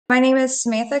My name is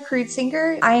Samantha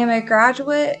Krudsinger. I am a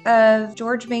graduate of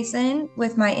George Mason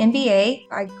with my MBA.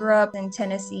 I grew up in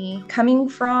Tennessee. Coming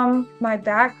from my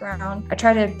background, I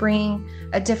try to bring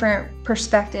a different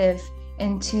perspective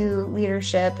into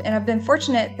leadership. And I've been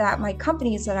fortunate that my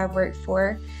companies that I've worked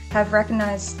for have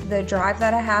recognized the drive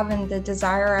that I have and the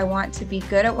desire I want to be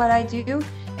good at what I do.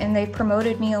 And they've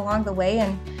promoted me along the way,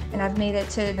 and I've made it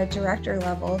to the director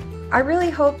level. I really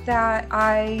hope that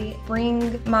I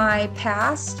bring my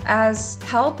past as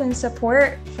help and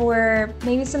support for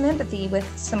maybe some empathy with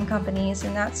some companies,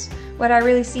 and that's what I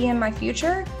really see in my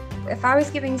future. If I was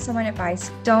giving someone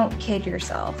advice, don't kid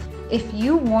yourself. If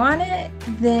you want it,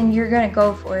 then you're going to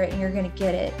go for it and you're going to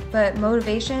get it. But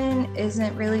motivation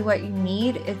isn't really what you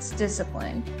need, it's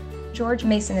discipline. George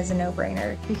Mason is a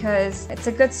no-brainer because it's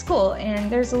a good school and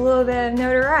there's a little bit of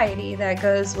notoriety that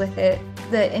goes with it.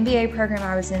 The MBA program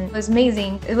I was in was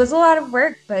amazing. It was a lot of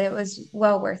work, but it was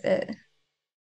well worth it.